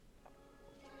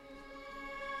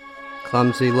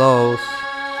Clumsy Lows,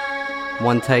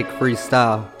 one take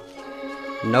freestyle,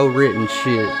 no written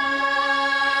shit.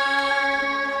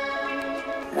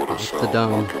 It's the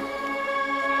dome.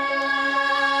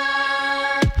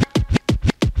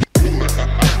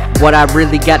 What I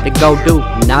really got to go do,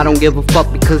 and I don't give a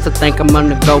fuck because I think I'm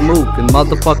gonna go move. And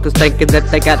motherfuckers thinking that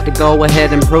they got to go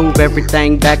ahead and prove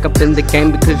everything back up in the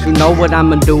game, because you know what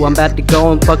I'ma do. I'm about to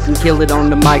go and fucking kill it on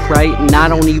the mic, right? And I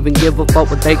don't even give a fuck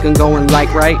what they can go and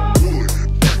like, right?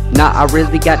 Nah, I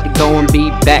really got to go and be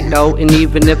back though. And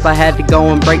even if I had to go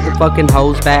and break the fucking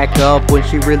hose back up when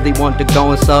she really want to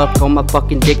go and suck on my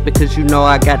fucking dick, because you know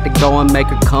I got to go and make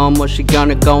her come. What she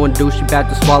gonna go and do? She about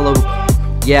to swallow,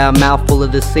 yeah, a mouthful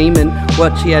of the semen.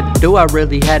 What she had to do, I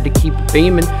really had to keep it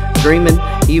beaming, dreaming.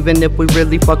 Even if we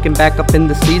really fucking back up in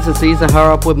the season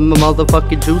her up with my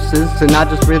motherfucking juices. And I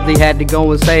just really had to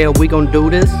go and say, are we gonna do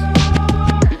this?